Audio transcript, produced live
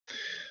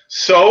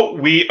So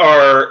we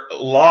are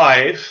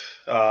live,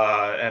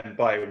 and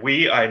by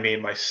we, I mean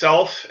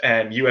myself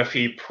and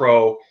UFE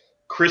Pro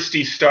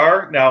Kristy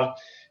Starr. Now,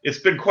 it's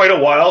been quite a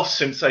while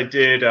since I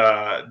did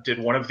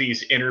one of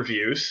these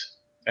interviews,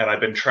 and I've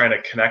been trying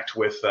to connect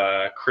with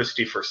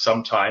Kristy for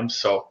some time.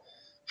 So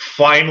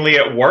finally,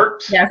 it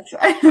worked. Yes.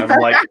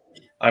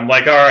 I'm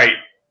like, all right,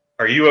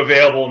 are you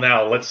available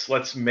now?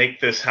 Let's make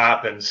this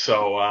happen.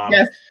 So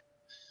Yes.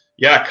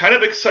 yeah, kind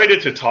of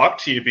excited to talk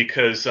to you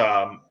because.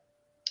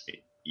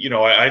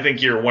 I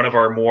think you're one of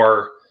our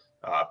more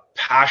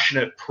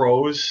passionate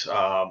pros.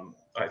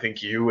 I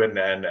think you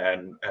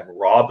and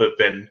Rob have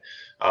been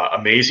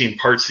amazing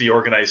parts of the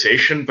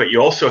organization, but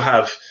you also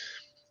have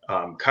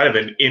kind of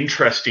an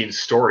interesting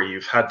story.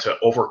 You've had to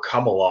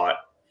overcome a lot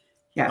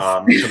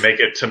to make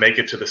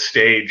it to the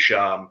stage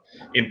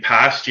in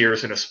past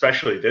years, and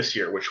especially this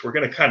year, which we're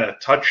going to kind of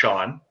touch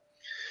on.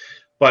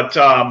 But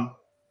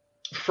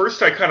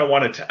first, I kind of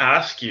wanted to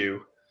ask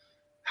you,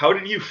 how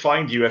did you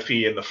find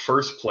UFE in the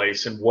first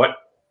place, and what,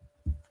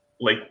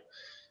 like,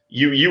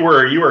 you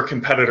were a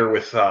competitor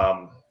with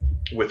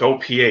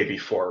OPA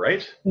before,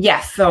 right?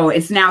 Yes. So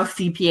it's now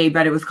CPA,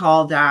 but it was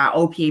called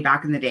OPA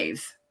back in the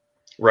days.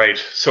 Right.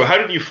 So how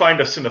did you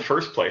find us in the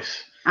first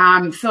place?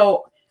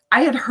 So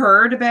I had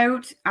heard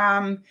about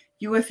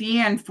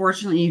UFE.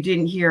 Unfortunately, you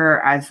didn't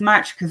hear as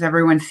much because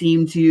everyone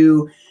seemed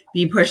to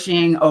be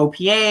pushing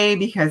OPA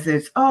because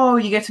it's,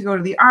 you get to go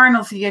to the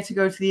Arnold's, you get to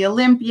go to the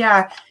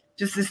Olympia,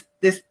 just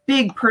this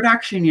big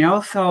production,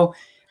 So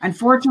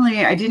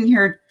unfortunately, I didn't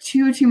hear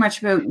too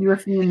much about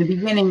UFE in the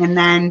beginning, and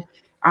then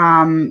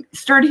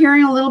started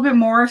hearing a little bit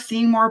more,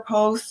 seeing more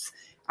posts,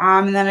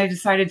 and then I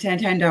decided to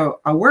attend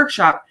a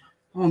workshop.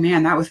 Oh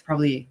man, that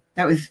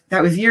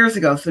was years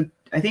ago. So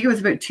I think it was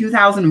about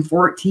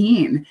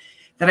 2014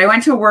 that I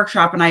went to a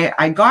workshop, and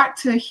I got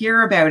to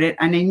hear about it,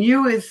 and I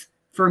knew it was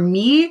for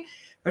me.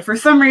 But for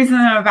some reason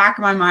in the back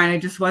of my mind, I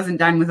just wasn't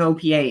done with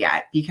OPA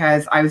yet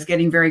because I was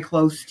getting very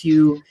close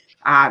to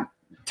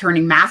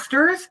turning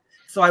masters.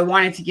 So I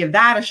wanted to give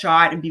that a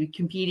shot and be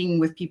competing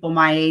with people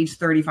my age,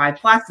 35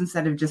 plus,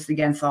 instead of just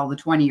against all the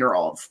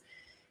 20-year-olds.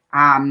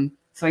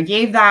 So I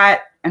gave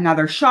that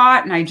another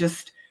shot, and I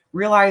just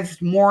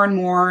realized more and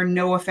more,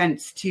 no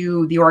offense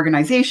to the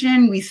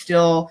organization, we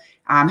still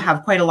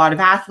have quite a lot of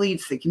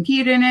athletes that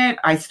compete in it.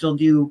 I still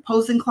do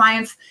posing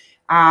clients.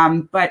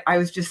 But I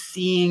was just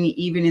seeing,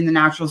 even in the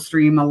natural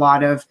stream, a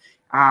lot of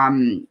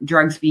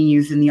drugs being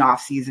used in the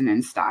off season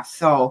and stuff.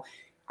 So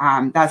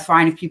that's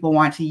fine if people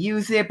want to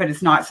use it, but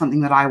it's not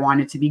something that I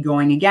wanted to be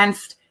going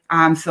against.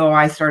 So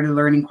I started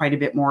learning quite a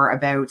bit more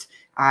about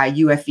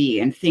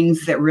UFE, and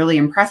things that really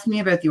impressed me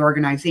about the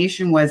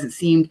organization was it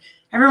seemed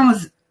everyone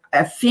was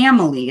a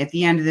family at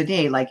the end of the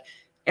day. Like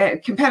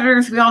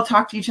competitors, we all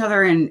talk to each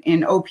other in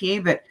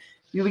OPA, but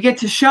we get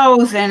to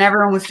shows and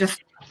everyone was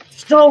just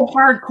so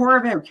hardcore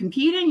about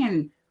competing,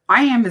 and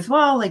I am as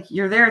well. Like,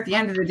 you're there at the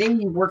end of the day,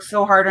 you work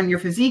so hard on your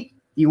physique,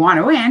 you want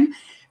to win,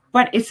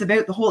 but it's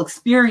about the whole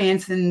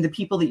experience and the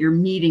people that you're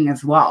meeting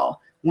as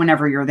well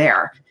whenever you're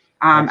there.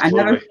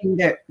 Another thing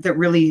that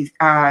really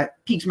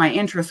piqued my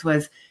interest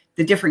was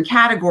the different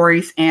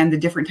categories and the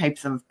different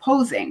types of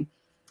posing.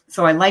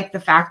 So I liked the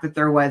fact that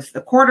there was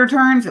the quarter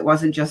turns. It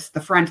wasn't just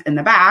the front and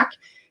the back.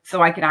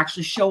 So I could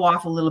actually show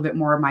off a little bit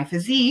more of my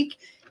physique.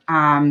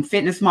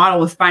 Fitness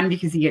model was fun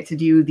because you get to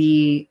do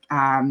the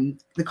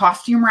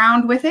costume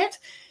round with it,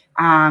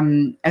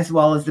 as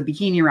well as the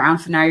bikini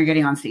round. So now you're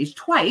getting on stage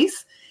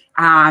twice.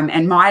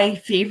 And my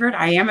favorite,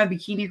 I am a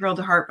bikini girl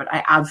to heart, but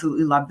I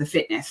absolutely love the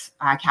fitness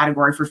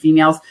category for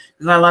females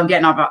because I love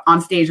getting up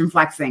on stage and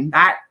flexing.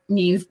 That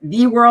means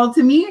the world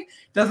to me.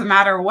 Doesn't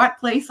matter what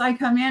place I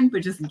come in,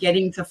 but just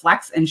getting to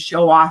flex and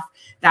show off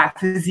that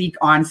physique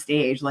on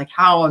stage. Like,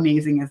 how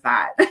amazing is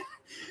that?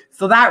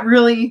 So that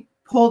really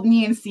pulled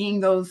me in, seeing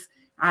those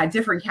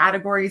different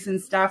categories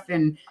and stuff.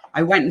 And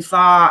I went and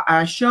saw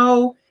a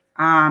show.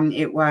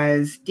 It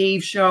was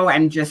Dave's show,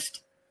 and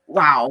just,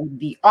 wow,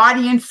 the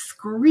audience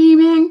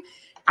screaming,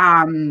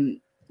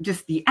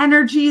 just the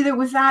energy that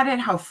was at it,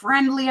 how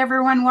friendly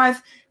everyone was.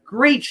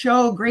 Great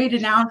show, great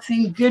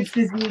announcing, good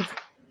physique.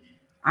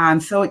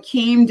 So it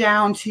came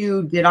down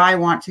to, did I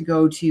want to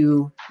go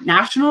to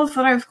nationals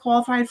that I was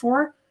qualified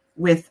for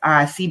with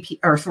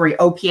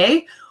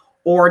OPA,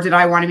 or did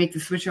I want to make the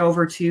switch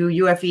over to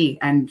UFE?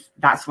 And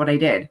that's what I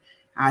did.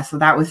 So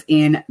that was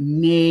in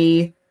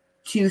May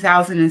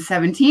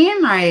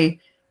 2017. I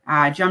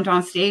jumped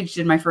on stage,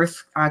 did my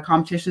first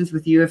competitions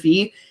with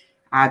UFE,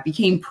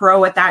 became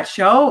pro at that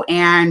show,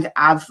 and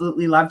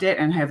absolutely loved it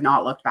and have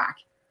not looked back.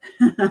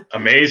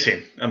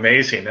 Amazing.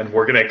 And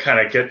we're going to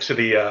kind of get to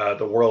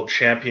the World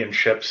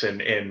Championships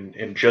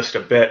in just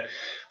a bit.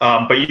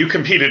 But you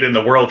competed in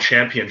the World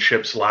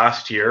Championships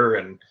last year,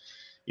 and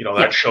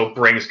that show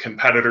brings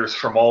competitors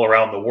from all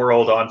around the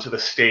world onto the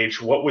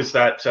stage. What was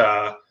that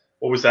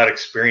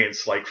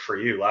experience like for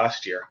you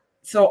last year?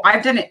 So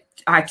I've done it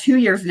 2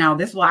 years now.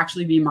 This will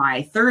actually be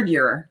my third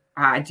year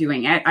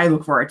doing it. I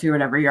look forward to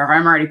it every year.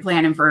 I'm already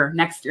planning for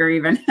next year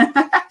even.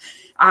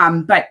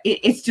 But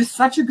it's just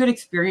such a good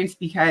experience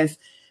because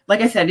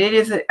like I said, it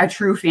is a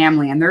true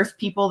family. And there's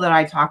people that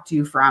I talk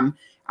to from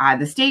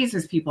the States.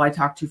 There's people I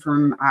talk to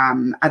from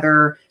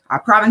other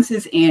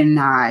provinces in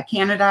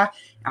Canada.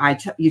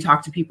 You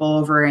talk to people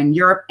over in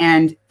Europe,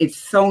 and it's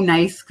so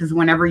nice because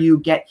whenever you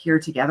get here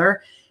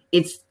together,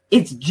 it's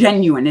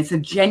genuine. It's a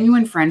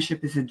genuine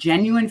friendship. It's a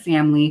genuine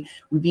family.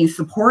 We've been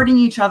supporting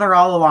each other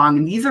all along.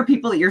 And these are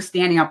people that you're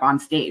standing up on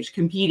stage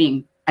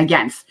competing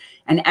against.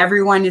 And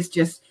everyone is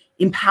just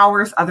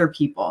empowers other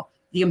people.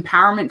 The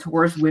empowerment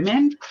towards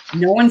women,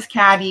 no one's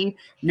catty.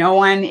 No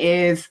one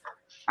is,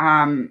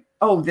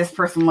 oh, this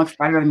person looks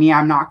better than me,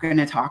 I'm not going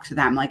to talk to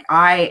them. Like,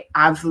 I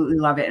absolutely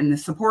love it. And the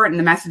support and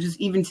the messages,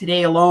 even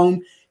today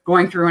alone,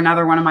 going through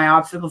another one of my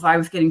obstacles, I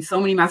was getting so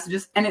many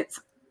messages, and it's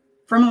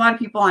from a lot of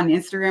people on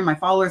Instagram, my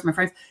followers, my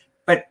friends,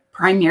 but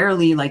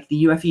primarily like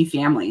the UFE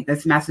family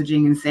that's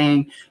messaging and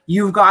saying,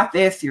 you've got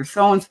this, you're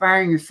so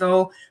inspiring, you're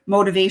so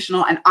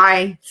motivational. And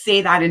I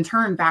say that in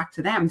turn back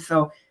to them.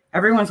 So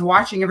everyone's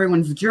watching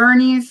everyone's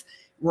journeys.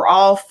 We're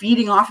all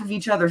feeding off of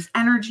each other's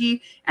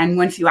energy. And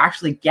once you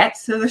actually get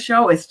to the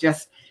show,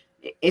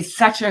 it's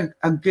such a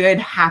good,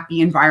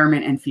 happy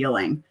environment and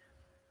feeling.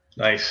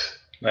 Nice.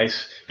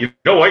 You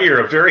know what?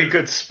 You're a very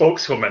good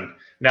spokeswoman.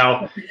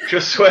 Now,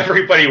 just so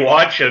everybody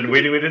watching,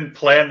 we didn't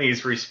plan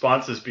these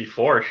responses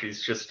before.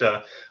 She's just,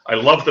 I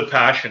love the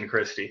passion,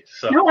 Kristy.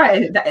 So no,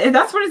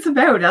 that's what it's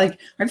about. Like,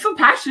 I'm so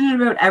passionate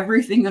about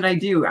everything that I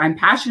do. I'm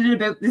passionate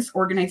about this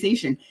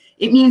organization.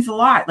 It means a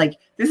lot. Like,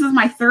 this is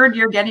my 3rd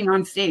year getting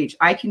on stage.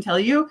 I can tell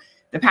you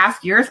the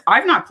past years,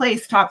 I've not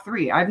placed top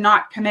 3. I've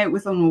not come out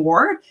with an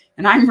award,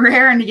 and I'm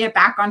raring to get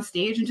back on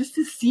stage and just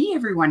to see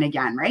everyone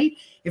again, right?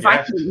 If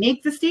I can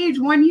make the stage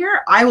one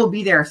year, I will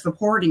be there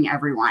supporting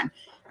everyone.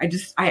 I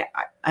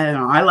don't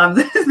know. I love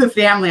the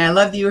family. I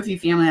love the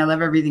UFE family. I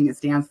love everything it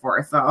stands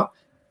for. So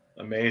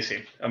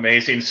amazing.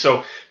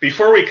 So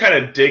before we kind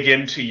of dig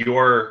into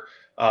your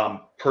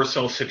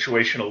personal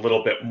situation a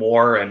little bit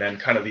more, and then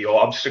kind of the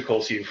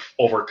obstacles you've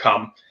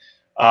overcome,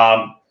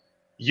 I'm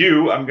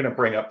going to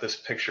bring up this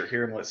picture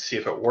here and let's see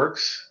if it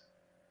works.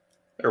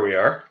 There we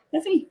are.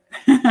 That's me.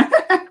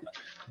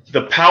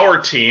 The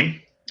power team.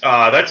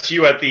 That's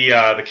you at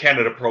the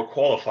Canada Pro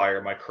qualifier.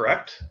 Am I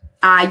correct?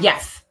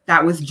 Yes.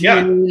 That was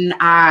June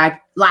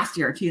last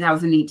year,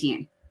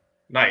 2018.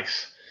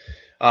 Nice.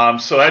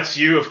 So that's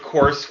you, of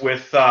course,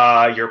 with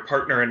your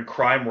partner in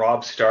crime,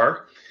 Rob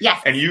Starr.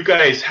 Yes. And you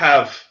guys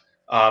have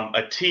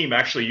a team.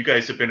 Actually, you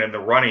guys have been in the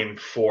running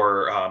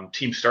for,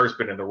 Team Star's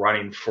been in the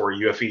running for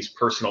UFE's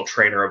Personal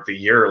Trainer of the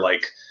Year,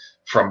 like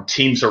from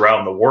teams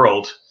around the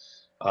world.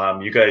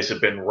 You guys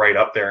have been right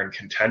up there in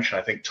contention,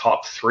 I think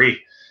top 3.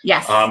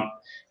 Yes.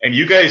 And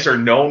you guys are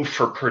known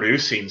for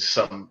producing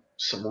some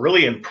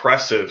really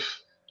impressive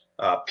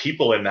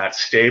people in that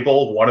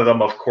stable. One of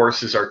them, of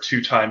course, is our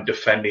 2-time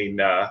defending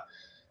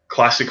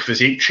classic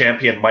physique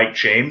champion, Mike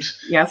James.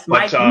 Yes,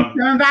 Mike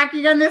coming back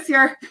again this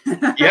year.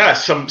 Yeah,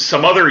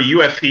 some other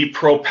UFE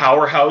pro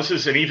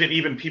powerhouses, and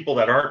even people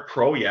that aren't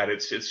pro yet.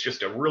 It's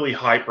just a really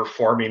high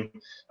performing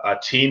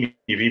team.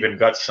 You've even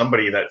got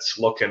somebody that's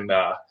looking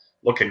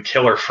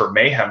killer for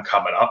Mayhem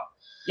coming up.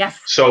 Yes.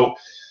 So,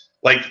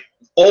 like,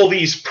 all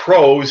these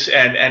pros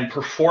and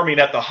performing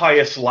at the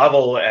highest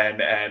level,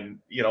 and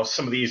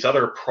some of these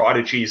other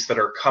prodigies that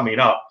are coming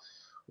up,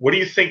 what do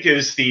you think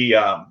is the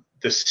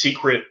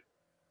secret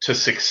to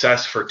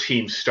success for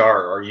Team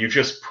Starr? Are you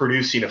just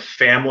producing a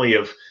family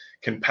of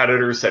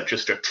competitors that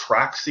just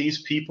attracts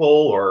these people,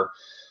 or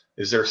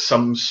is there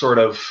some sort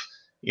of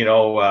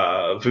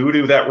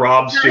voodoo that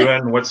Rob's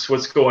doing?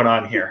 What's going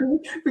on here?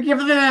 We give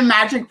them a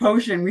magic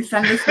potion. We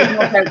send this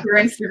signal out through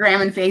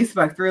Instagram and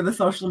Facebook, through the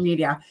social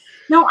media.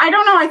 No, I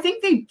don't know. I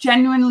think they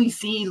genuinely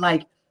see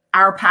like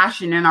our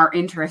passion and our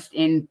interest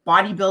in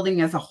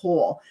bodybuilding as a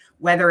whole,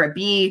 whether it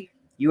be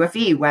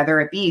UFE,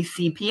 whether it be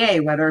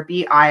CPA, whether it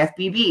be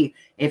IFBB,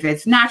 if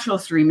it's natural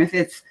stream, if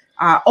it's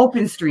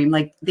open stream.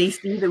 Like, they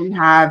see that we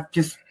have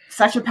just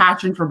such a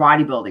passion for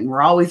bodybuilding.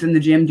 We're always in the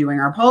gym doing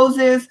our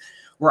poses.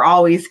 We're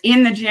always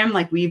in the gym.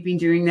 Like, we've been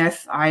doing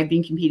this. I've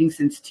been competing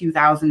since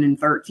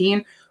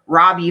 2013.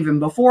 Rob even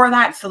before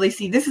that. So they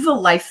see this is a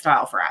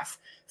lifestyle for us.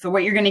 So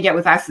what you're going to get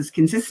with us is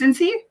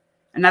consistency.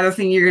 Another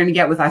thing you're going to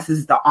get with us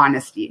is the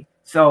honesty.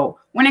 So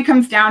when it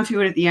comes down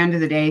to it, at the end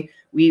of the day,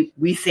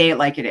 we say it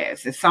like it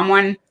is. If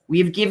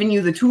we've given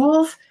you the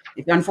tools,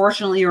 if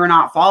unfortunately you're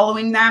not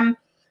following them,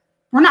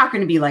 we're not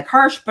going to be like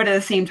harsh, but at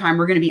the same time,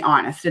 we're going to be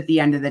honest at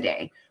the end of the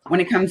day. When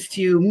it comes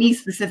to me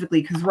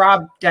specifically, because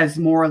Rob does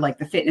more like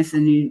the fitness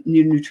and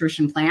new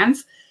nutrition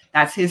plans,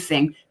 that's his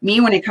thing. Me,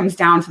 when it comes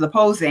down to the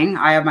posing,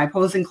 I have my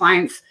posing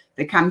clients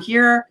that come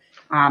here.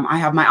 I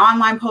have my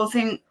online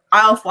posing.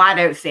 I'll flat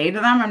out say to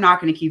them, I'm not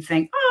going to keep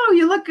saying, oh,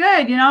 you look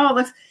good.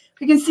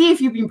 We can see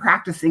if you've been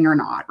practicing or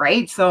not,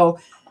 right? So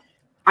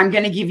I'm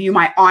going to give you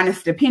my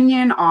honest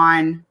opinion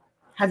on,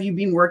 have you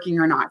been working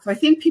or not? So I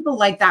think people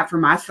like that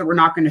from us, that we're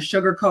not going to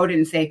sugarcoat it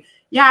and say,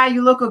 yeah,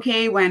 you look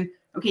okay, when,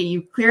 okay,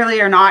 you clearly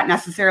are not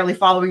necessarily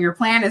following your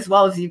plan as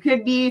well as you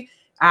could be.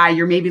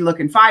 You're maybe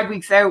looking 5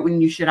 weeks out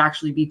when you should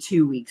actually be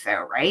 2 weeks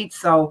out, right?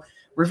 So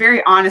we're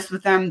very honest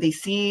with them. They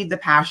see the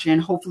passion.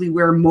 Hopefully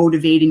we're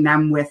motivating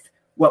them with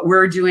what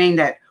we're doing,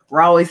 that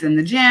we're always in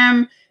the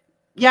gym.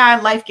 Yeah,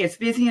 life gets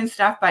busy and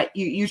stuff, but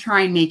you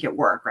try and make it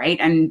work, right?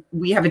 And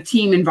we have a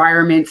team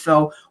environment,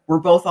 so we're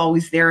both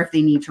always there if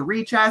they need to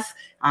reach us.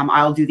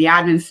 I'll do the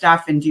admin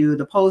stuff and do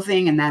the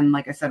posing. And then,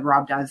 like I said,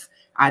 Rob does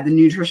the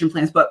nutrition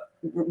plans, but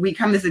we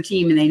come as a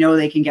team and they know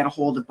they can get a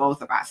hold of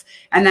both of us.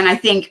 And then I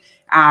think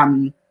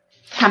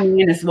coming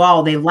in as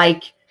well, they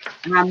like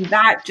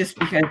that just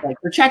because like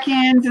for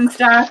check-ins and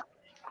stuff,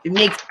 it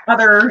makes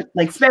other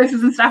like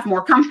spouses and stuff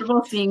more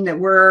comfortable seeing that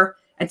we're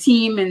a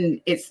team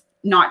and it's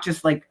not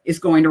just like it's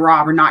going to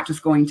Rob or not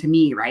just going to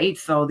me, right?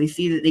 So they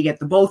see that they get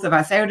the both of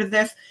us out of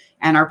this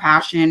and our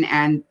passion,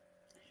 and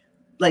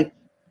like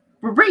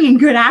we're bringing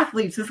good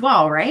athletes as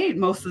well, right?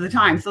 Most of the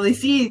time. So they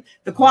see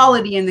the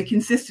quality and the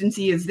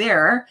consistency is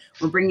there.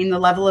 We're bringing the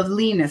level of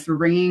leanness. We're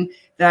bringing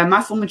the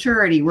muscle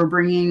maturity. We're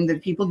bringing the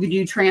people who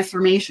do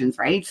transformations,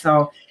 right?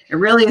 So it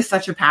really is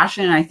such a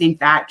passion. And I think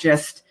that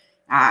just,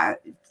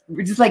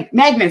 we're just like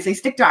magnets. They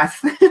stick to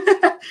us.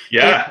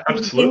 Yeah,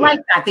 absolutely. They like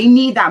that. They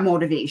need that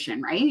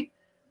motivation, right?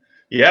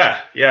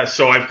 Yeah.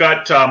 So I've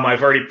got,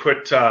 I've already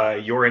put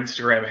your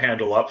Instagram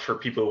handle up for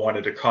people who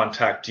wanted to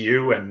contact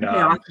you, and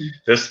awesome.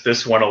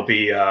 this one will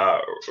be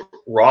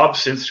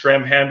Rob's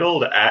Instagram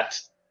handle at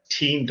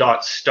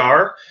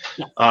team.star.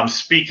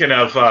 Speaking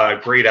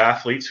of great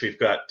athletes, we've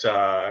got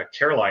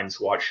Caroline's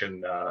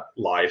watching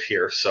live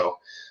here. So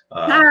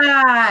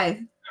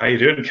hi, how you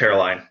doing,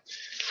 Caroline?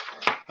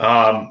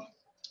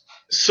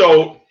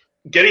 So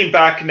getting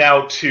back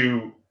now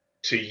to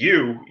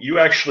you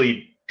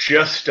actually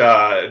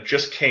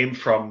just came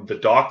from the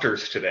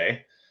doctors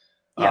today.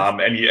 Yes.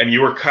 And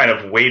you were kind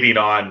of waiting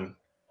on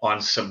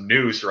some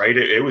news, right?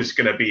 It was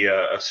going to be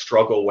a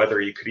struggle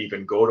whether you could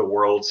even go to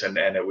Worlds, and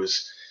it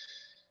was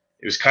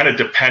kind of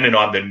dependent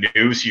on the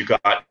news you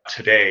got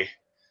today.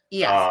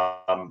 Yes.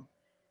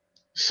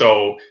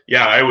 So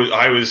yeah,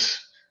 I was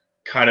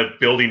kind of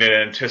building in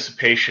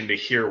anticipation to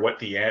hear what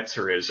the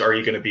answer is. Are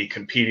you going to be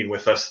competing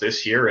with us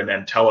this year? And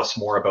then tell us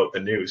more about the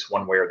news,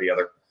 one way or the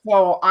other.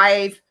 Well,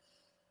 I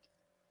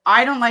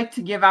don't like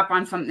to give up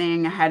on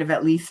something ahead of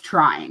at least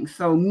trying.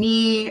 So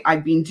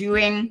I've been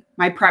doing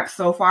my prep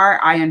so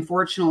far. I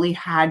unfortunately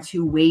had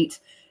to wait.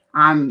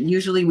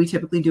 Usually we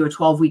typically do a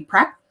 12-week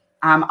prep.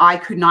 I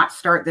could not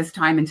start this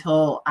time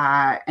until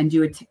I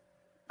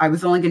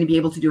was only going to be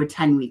able to do a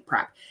 10-week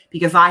prep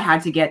because I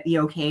had to get the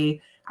okay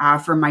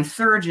from my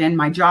surgeon,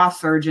 my jaw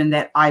surgeon,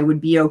 that I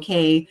would be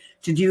okay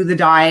to do the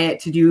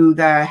diet, to do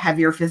the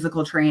heavier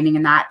physical training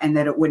and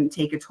that it wouldn't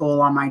take a toll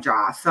on my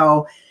jaw.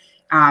 So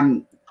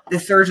the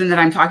surgeon that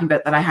I'm talking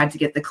about that I had to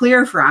get the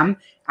clear from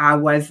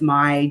was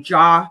my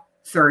jaw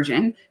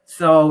surgeon.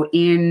 So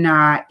in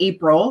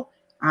April,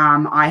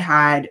 I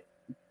had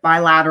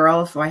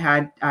bilateral, so I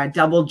had a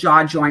double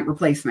jaw joint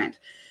replacement.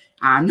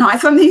 Not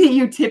something that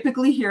you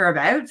typically hear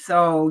about.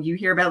 So you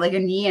hear about like a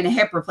knee and a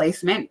hip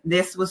replacement.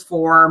 This was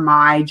for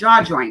my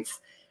jaw joints.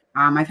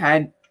 I've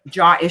had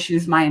jaw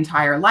issues my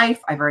entire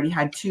life. I've already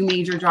had 2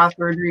 major jaw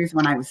surgeries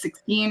when I was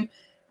 16.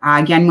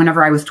 Again,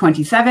 whenever I was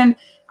 27.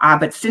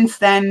 But since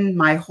then,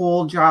 my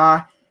whole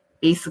jaw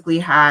basically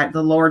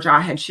the lower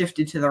jaw had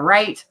shifted to the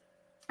right,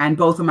 and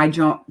both of my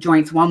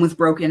joints, one was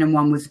broken and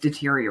one was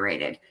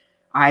deteriorated.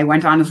 I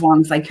went on as long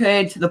as I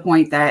could to the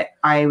point that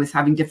I was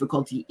having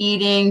difficulty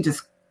eating,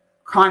 just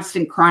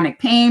constant chronic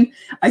pain.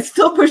 I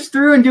still push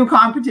through and do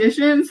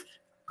competitions.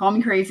 Call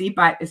me crazy,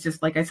 but it's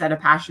just, like I said, a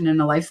passion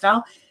and a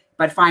lifestyle.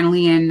 But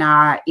finally in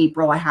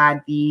April, I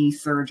had the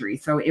surgery.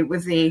 So it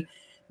was a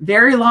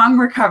very long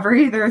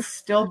recovery. There's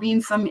still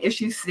been some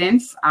issues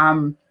since.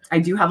 I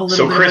do have a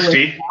little bit of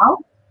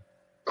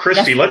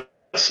Kristy, yes.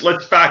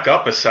 let's back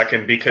up a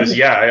second because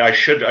I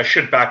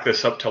should back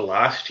this up to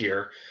last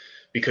year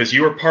because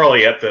you were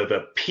probably at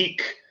the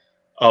peak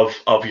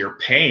of your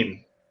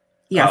pain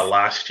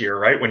last year,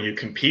 right? When you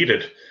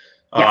competed.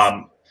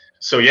 Yes.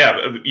 So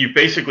yeah, you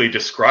basically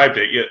described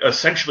it.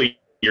 Essentially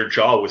your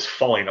jaw was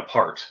falling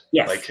apart.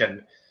 Yes.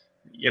 To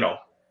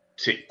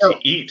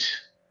eat,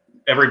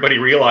 everybody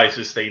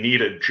realizes they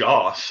need a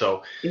jaw.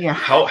 So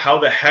how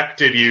the heck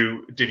did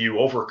you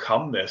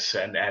overcome this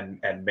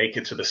and make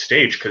it to the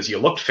stage? Because you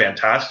looked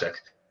fantastic.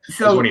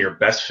 So it was one of your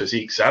best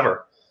physiques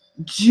ever.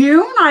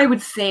 June, I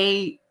would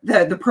say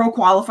the pro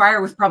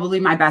qualifier was probably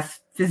my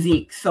best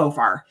physique so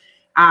far.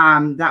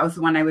 That was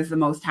the one I was the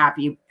most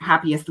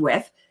happiest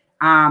with.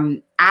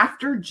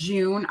 After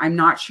June, I'm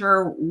not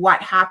sure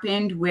what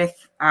happened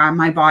with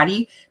my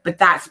body, but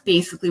that's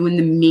basically when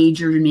the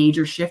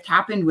major shift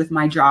happened with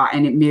my jaw,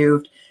 and it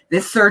moved.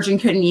 This surgeon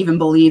couldn't even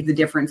believe the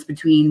difference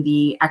between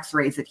the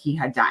x-rays that he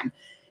had done.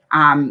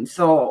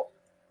 So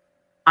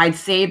I'd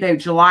say about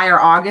July or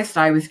August,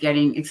 I was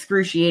getting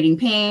excruciating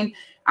pain.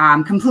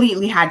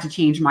 Completely had to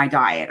change my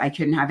diet. I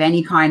couldn't have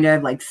any kind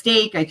of like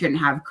steak. I couldn't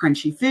have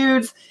crunchy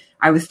foods.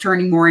 I was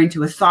turning more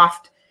into a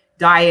soft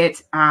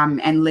diet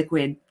and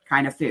liquid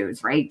kind of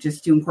foods, right?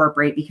 Just to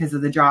incorporate because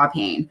of the jaw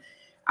pain.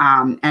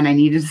 And I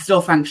needed to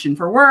still function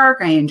for work.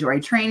 I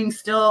enjoyed training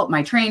still.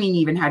 My training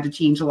even had to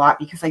change a lot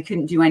because I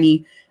couldn't do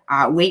any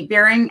weight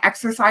bearing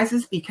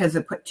exercises because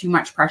it put too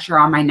much pressure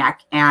on my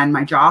neck and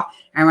my jaw.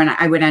 And when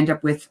I would end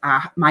up with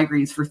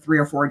migraines for 3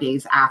 or 4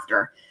 days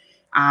after.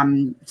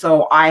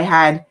 So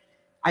I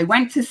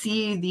went to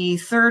see the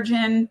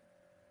surgeon.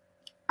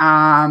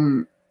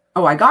 I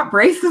got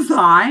braces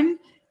on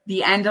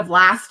the end of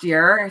last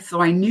year.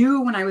 So I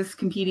knew when I was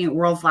competing at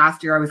Worlds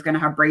last year, I was going to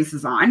have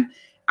braces on.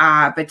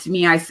 But to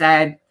me, I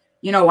said,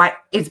 you know what?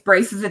 It's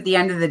braces at the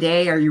end of the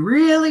day. Are you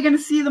really going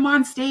to see them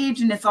on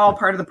stage? And it's all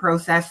part of the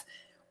process.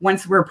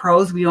 Once we're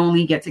pros, we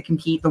only get to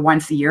compete the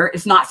once a year.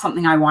 It's not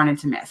something I wanted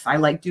to miss. I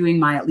like doing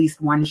my at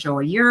least one show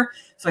a year.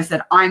 So I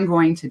said, I'm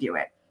going to do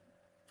it.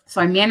 So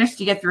I managed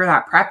to get through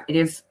that prep.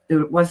 It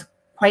was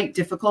quite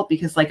difficult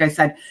because, like I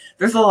said,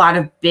 there's a lot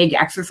of big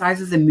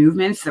exercises and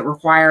movements that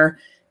require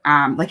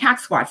like hack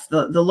squats,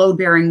 the load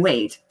bearing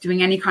weight,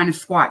 doing any kind of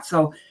squat.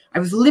 So I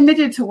was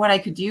limited to what I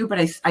could do, but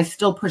I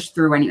still pushed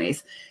through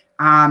anyways.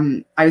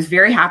 I was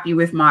very happy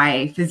with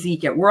my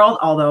physique at World,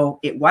 although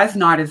it was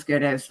not as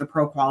good as the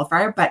pro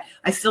qualifier, but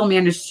I still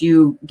managed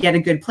to get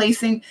a good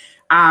placing.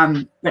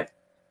 But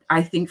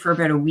I think for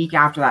about a week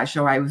after that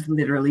show, I was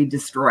literally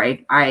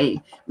destroyed.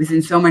 I was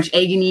in so much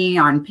agony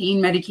on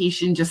pain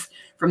medication, just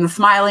from the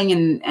smiling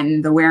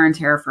and the wear and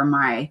tear from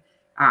my,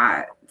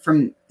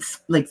 from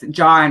like the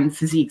jaw and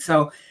physique.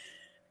 So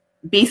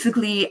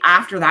basically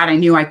after that, I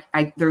knew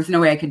there was no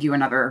way I could do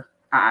another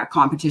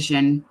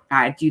competition,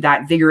 do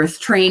that vigorous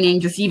training,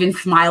 just even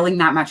smiling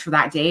that much for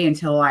that day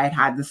until I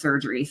had the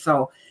surgery.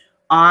 So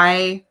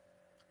I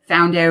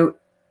found out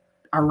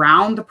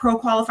around the pro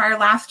qualifier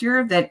last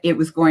year that it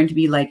was going to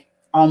be like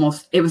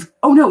it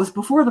was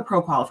before the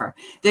pro qualifier,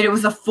 that it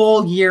was a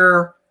full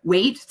year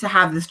wait to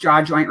have this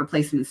jaw joint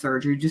replacement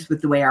surgery, just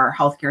with the way our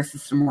healthcare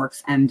system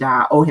works and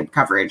OHIP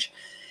coverage.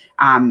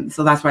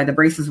 So that's why the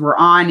braces were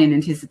on in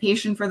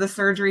anticipation for the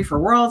surgery for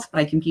Worlds, but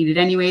I competed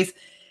anyways.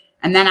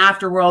 And then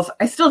after Worlds,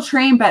 I still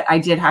trained, but I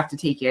did have to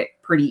take it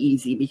pretty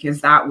easy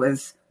because that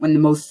was when the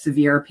most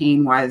severe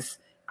pain was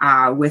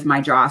with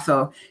my jaw.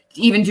 So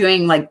even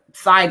doing like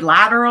side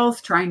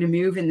laterals, trying to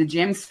move in the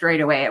gym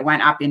straight away, it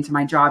went up into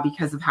my jaw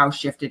because of how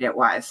shifted it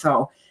was.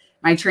 So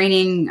my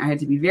training, I had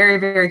to be very,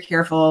 very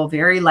careful,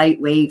 very light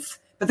weights,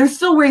 but there's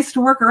still ways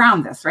to work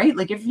around this, right?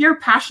 Like if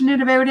you're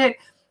passionate about it,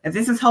 if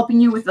this is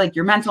helping you with like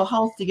your mental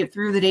health to get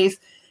through the days,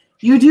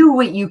 you do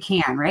what you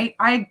can, right?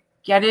 I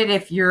get it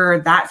if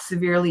you're that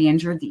severely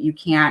injured that you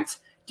can't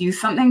do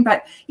something,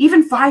 but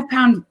even 5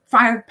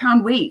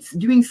 pound weights,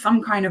 doing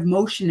some kind of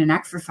motion and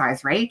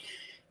exercise, right?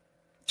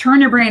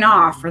 Turn your brain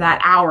off for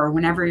that hour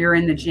whenever you're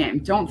in the gym.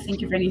 Don't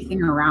think of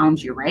anything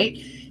around you,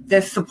 right?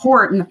 The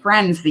support and the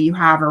friends that you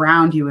have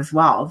around you as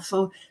well.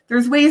 So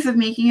there's ways of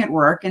making it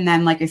work. And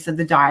then, like I said,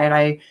 the diet,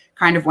 I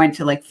kind of went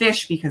to like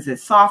fish because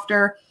it's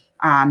softer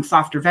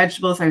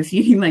vegetables. I was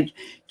eating like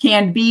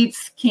canned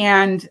beets,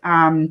 canned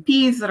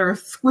peas that are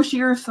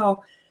squishier.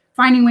 So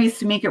finding ways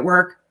to make it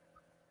work.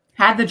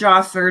 Had the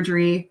jaw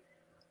surgery.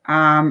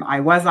 I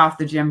was off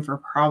the gym for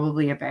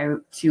probably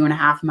about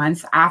 2.5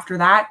 months after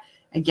that.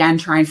 Again,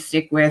 trying to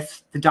stick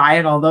with the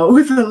diet, although it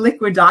was a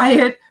liquid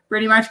diet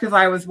pretty much because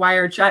I was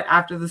wired shut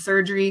after the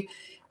surgery.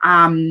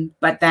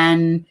 But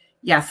then,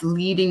 yes,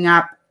 leading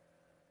up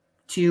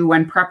to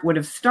when prep would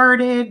have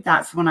started,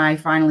 that's when I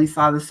finally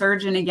saw the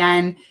surgeon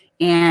again.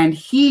 And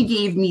he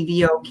gave me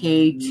the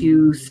okay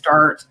to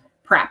start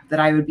prep, that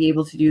I would be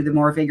able to do the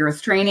more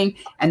vigorous training,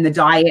 and the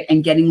diet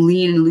and getting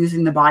lean and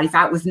losing the body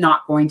fat was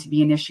not going to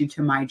be an issue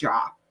to my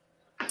jaw.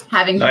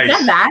 Having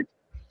said that,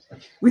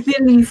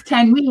 within these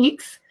 10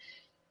 weeks,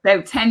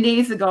 about 10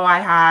 days ago, I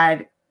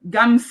had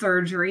gum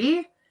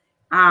surgery.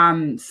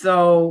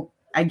 So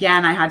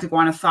again, I had to go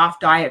on a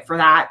soft diet for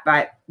that,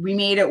 but we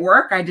made it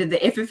work. I did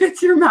the if it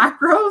fits your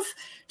macros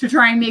to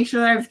try and make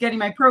sure that I was getting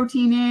my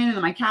protein in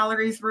and my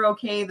calories were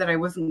okay, that I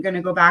wasn't going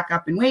to go back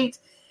up in weight.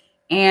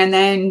 And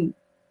then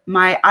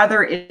my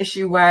other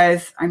issue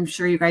was, I'm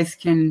sure you guys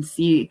can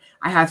see,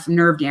 I have some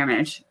nerve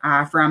damage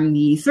from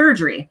the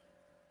surgery.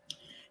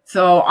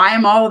 So I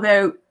am all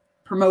about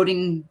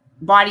promoting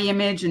body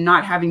image and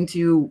not having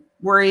to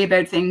worry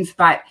about things.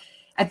 But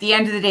at the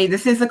end of the day,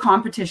 this is a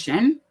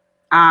competition.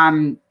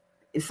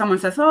 If someone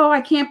says, oh, I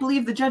can't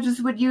believe the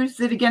judges would use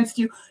it against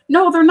you.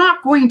 No, they're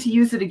not going to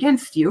use it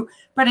against you.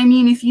 But I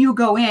mean, if you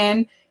go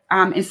in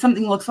and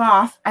something looks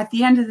off, at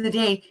the end of the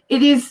day,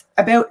 it is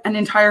about an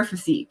entire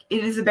physique.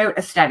 It is about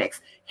aesthetics.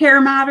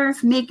 Hair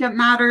matters, makeup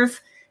matters,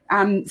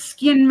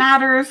 skin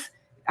matters,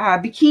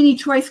 bikini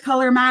choice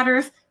color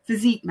matters,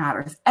 physique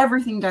matters.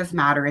 Everything does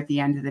matter at the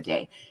end of the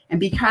day. And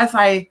because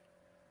I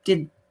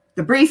did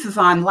the braces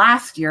on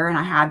last year and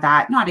I had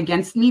that, not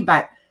against me,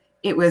 but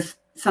it was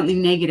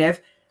something negative,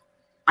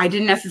 I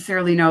didn't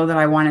necessarily know that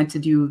I wanted to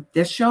do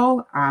this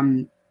show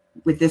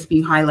with this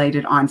being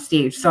highlighted on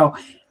stage. So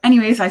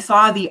anyways, I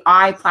saw the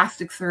eye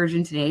plastic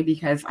surgeon today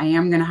because I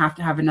am going to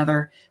have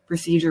another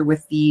procedure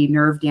with the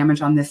nerve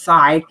damage on this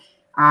side,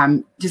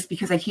 just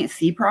because I can't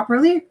see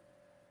properly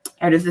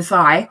out of this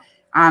eye.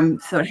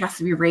 So it has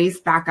to be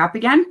raised back up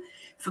again.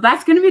 So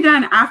that's going to be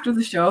done after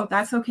the show.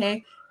 That's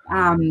okay.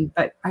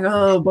 But I got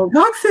a little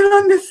Botox in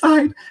on this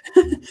side.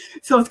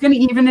 So it's going to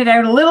even it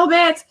out a little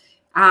bit.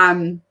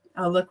 I'll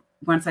look,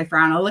 once I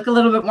frown, I'll look a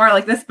little bit more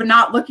like this, but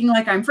not looking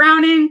like I'm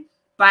frowning.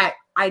 But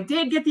I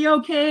did get the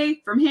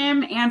okay from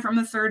him and from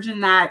the surgeon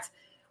that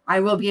I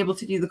will be able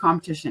to do the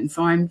competition.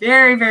 So I'm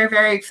very, very,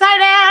 very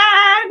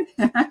excited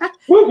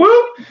woo,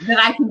 woo. that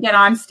I can get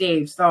on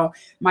stage. So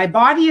my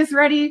body is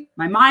ready.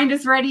 My mind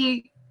is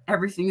ready.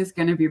 Everything is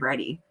going to be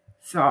ready.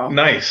 So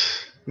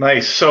nice.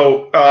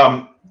 So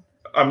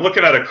I'm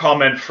looking at a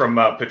comment from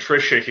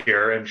Patricia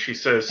here, and she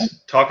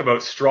says, talk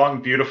about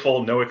strong,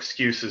 beautiful, no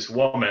excuses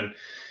woman.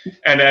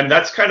 And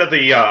that's kind of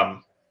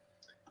the,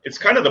 it's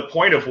kind of the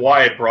point of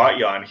why I brought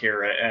you on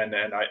here. And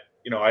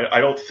I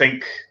don't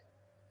think,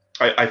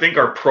 I think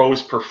our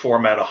pros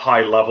perform at a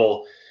high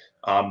level.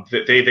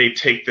 That they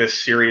take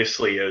this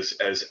seriously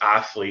as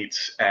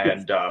athletes,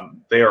 and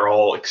they are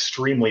all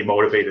extremely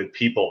motivated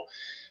people.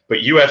 But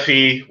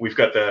UFE, we've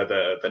got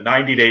the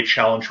 90-day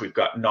challenge, we've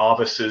got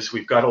novices,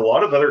 we've got a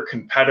lot of other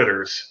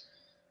competitors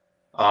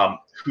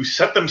who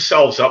set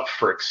themselves up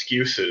for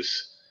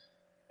excuses.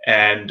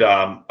 And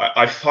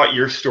I thought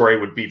your story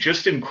would be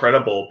just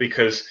incredible,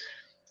 because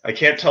I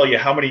can't tell you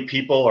how many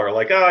people are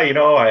like,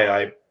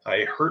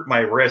 I hurt my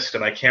wrist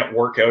and I can't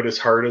work out as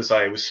hard as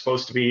I was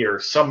supposed to be, or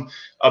some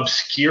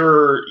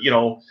obscure,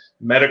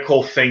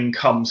 medical thing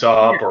comes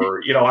up,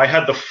 or, I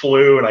had the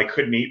flu and I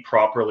couldn't eat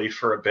properly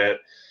for a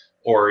bit,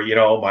 or,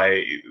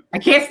 I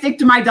can't stick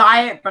to my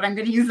diet, but I'm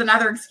going to use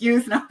another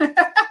excuse now.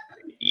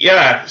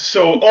 Yeah.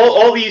 So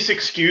all these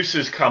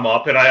excuses come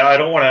up, and I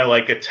don't want to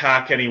like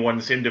attack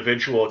anyone's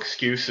individual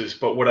excuses,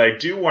 but what I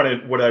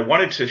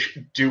wanted to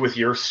do with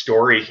your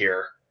story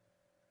here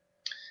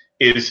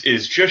is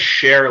just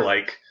share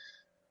like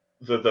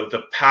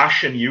the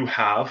passion you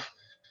have.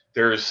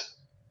 There's,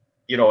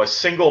 a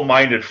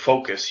single-minded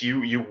focus.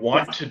 You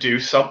want to do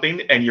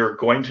something, and you're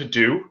going to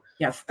do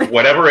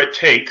whatever it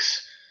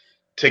takes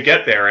to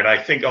get there. And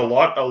I think a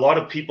lot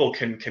of people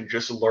can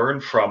just learn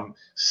from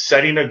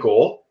setting a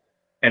goal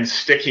and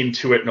sticking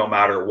to it no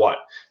matter what.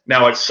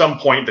 Now, at some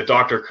point, the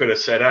doctor could have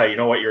said, you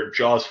know what, your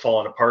jaw's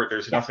falling apart.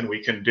 There's nothing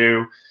we can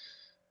do.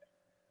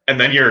 And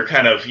then you're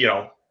kind of,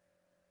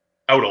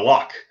 out of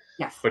luck.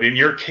 Yes. But in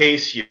your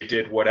case, you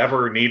did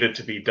whatever needed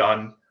to be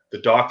done. The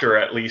doctor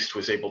at least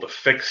was able to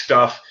fix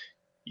stuff.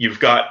 You've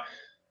got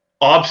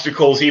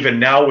obstacles even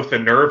now with the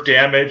nerve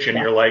damage, and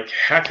you're like,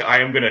 heck,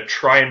 I am going to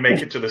try and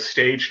make it to the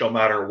stage no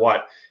matter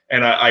what.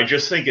 And I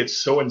just think it's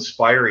so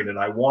inspiring, and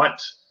I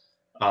want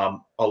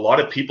a lot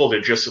of people to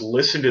just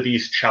listen to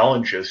these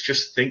challenges,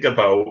 just think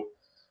about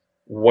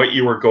what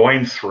you were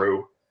going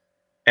through,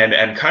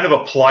 and kind of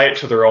apply it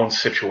to their own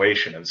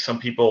situation. And some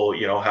people,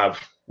 have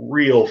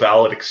real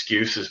valid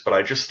excuses, but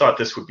I just thought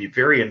this would be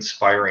very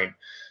inspiring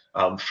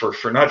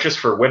for not just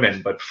for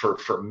women, but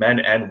for men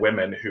and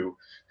women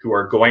who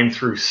are going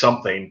through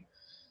something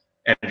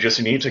and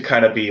just need to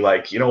kind of be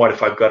like, what,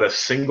 if I've got a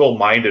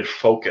single-minded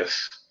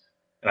focus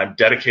and I'm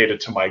dedicated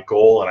to my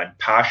goal and I'm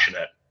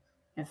passionate,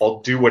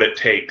 I'll do what it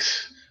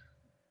takes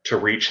to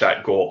reach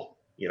that goal,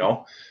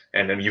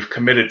 and then you've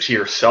committed to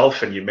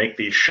yourself and you make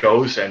these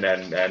shows, and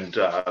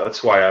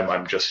that's why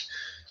I'm just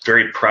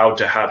very proud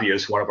to have you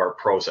as one of our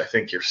pros. I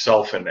think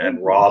yourself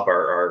and Rob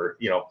are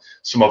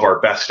some of our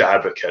best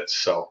advocates.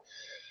 So,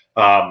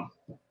 and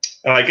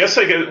I guess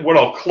what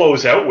I'll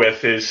close out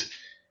with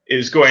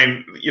is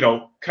going,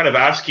 kind of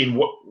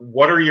asking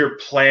what are your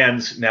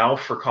plans now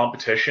for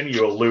competition?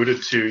 You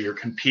alluded to you're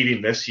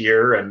competing this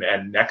year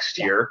and next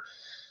year.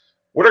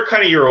 What are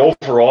kind of your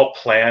overall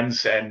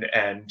plans and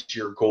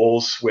your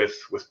goals with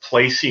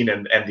placing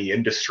and the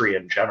industry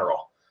in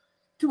general?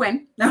 To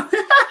win. No.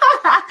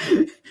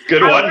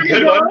 Good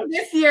one.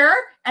 This year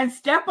and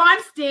step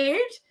on stage,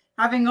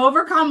 having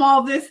overcome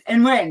all this,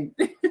 and win.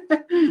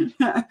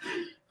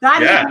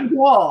 That is my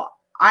goal.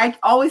 I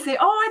always say,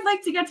 I'd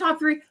like to get top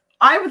 3.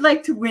 I would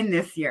like to win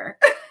this year.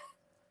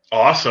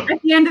 Awesome.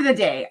 At the end of the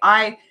day,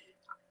 I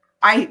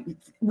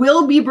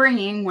will be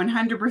bringing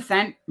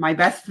 100% my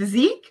best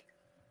physique.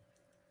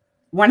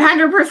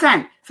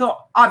 100%. So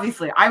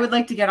obviously, I would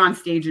like to get on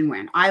stage and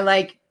win. I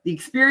like the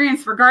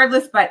experience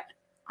regardless, but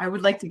I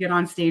would like to get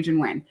on stage and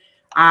win.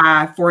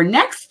 For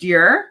next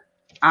year,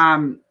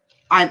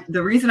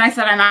 the reason I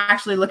said I'm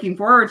actually looking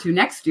forward to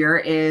next year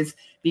is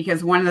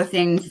because one of the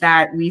things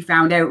that we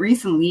found out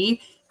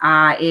recently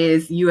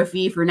is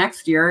UFE for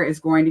next year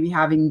is going to be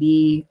having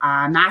the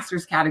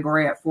Masters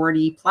category at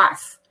 40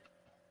 plus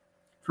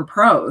for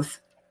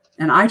pros.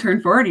 And I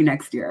turn 40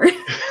 next year.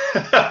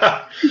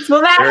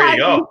 So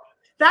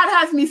that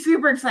has me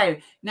super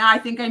excited. Now I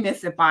think I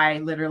missed it by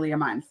literally a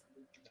month.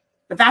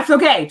 But that's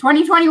okay.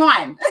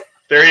 2021.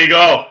 There you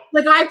go.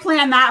 Like I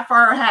planned that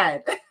far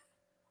ahead.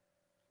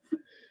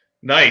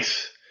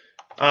 Nice.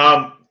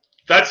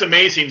 That's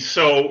amazing.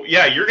 So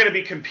yeah, you're going to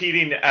be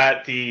competing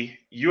at the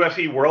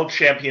UFE World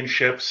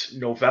Championships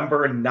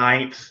November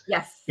 9th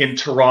in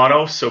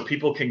Toronto. So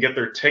people can get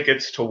their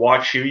tickets to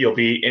watch you. You'll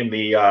be in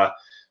the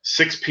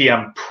 6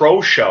 p.m. pro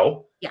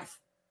show. Yes.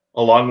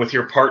 Along with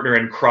your partner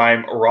in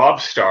crime, Rob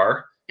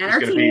Starr. And our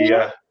team.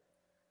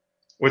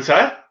 What's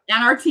that?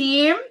 And our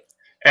team.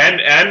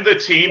 And the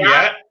team,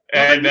 yeah.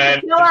 And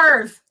then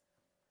killers.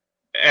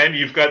 And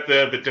you've got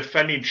the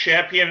defending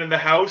champion in the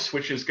house,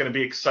 which is going to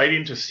be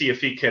exciting to see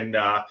if he can.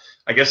 I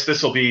guess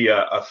this will be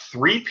a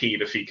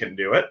three-peat if he can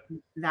do it.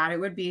 That it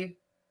would be.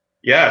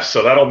 Yeah,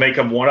 so that'll make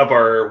him one of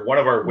our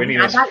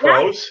winningest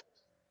pros. Yet?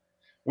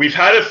 We've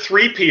had a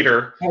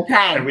three-peater.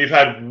 Okay. And we've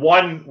had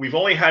one. We've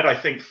only had, I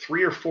think,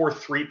 3 or 4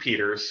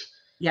 three-peaters.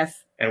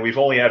 Yes. And we've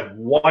only had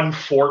 1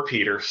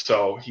 four-peater.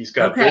 So he's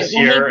got this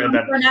year, and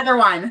then another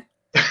one.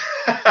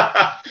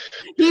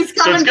 He's coming.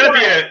 So it's going to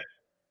be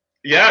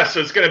so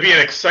it's going to be an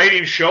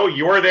exciting show.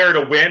 You're there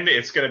to win.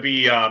 It's going to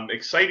be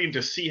exciting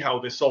to see how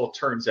this all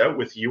turns out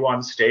with you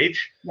on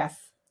stage. Yes.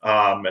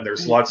 And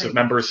there's lots of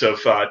members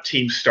of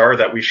Team Star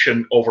that we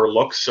shouldn't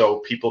overlook, so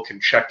people can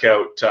check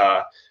out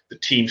the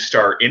Team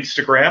Star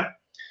Instagram.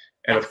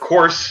 And of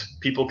course,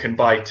 people can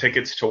buy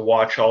tickets to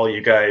watch all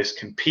you guys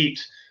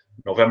compete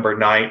November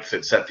 9th.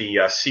 It's at the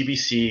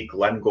CBC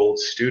Glengold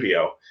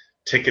Studio,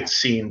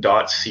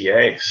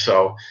 ticketscene.ca.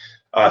 So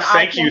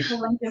thank you. I'll post the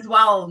link as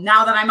well.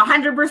 Now that I'm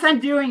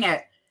 100% doing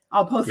it,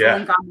 I'll post the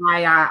link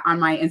on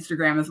my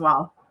Instagram as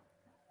well.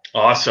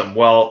 Awesome.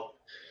 Well,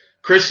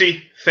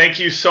 Kristy, thank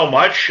you so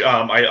much.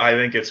 I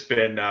think it's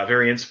been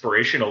very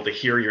inspirational to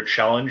hear your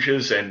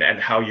challenges and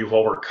how you've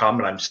overcome,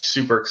 and I'm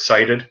super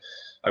excited.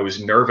 I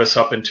was nervous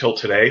up until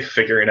today,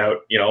 figuring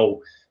out,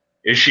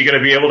 is she going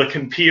to be able to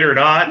compete or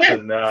not? Yes.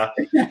 And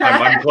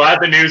I'm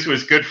glad the news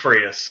was good for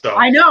you. So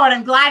I know, and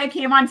I'm glad it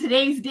came on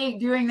today's date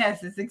doing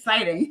this. It's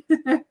exciting.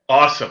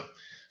 Awesome.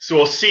 So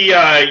we'll see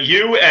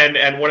you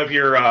and one of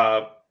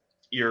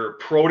your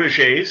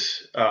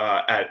proteges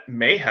at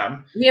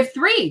Mayhem. We have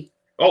 3.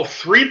 Oh,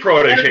 3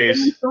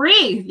 proteges.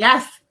 3,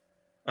 yes.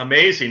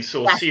 Amazing.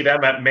 So we'll see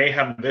them at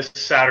Mayhem this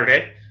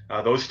Saturday.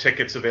 Those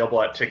tickets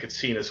available at Ticket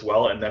Scene as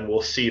well. And then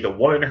we'll see the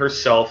woman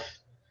herself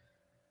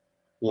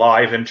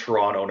live in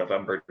Toronto,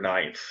 November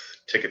 9th.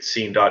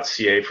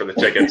 Ticketscene.ca for the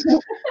tickets.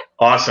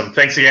 Awesome.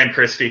 Thanks again,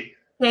 Kristy.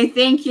 Okay,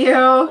 thank you.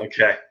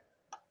 Okay.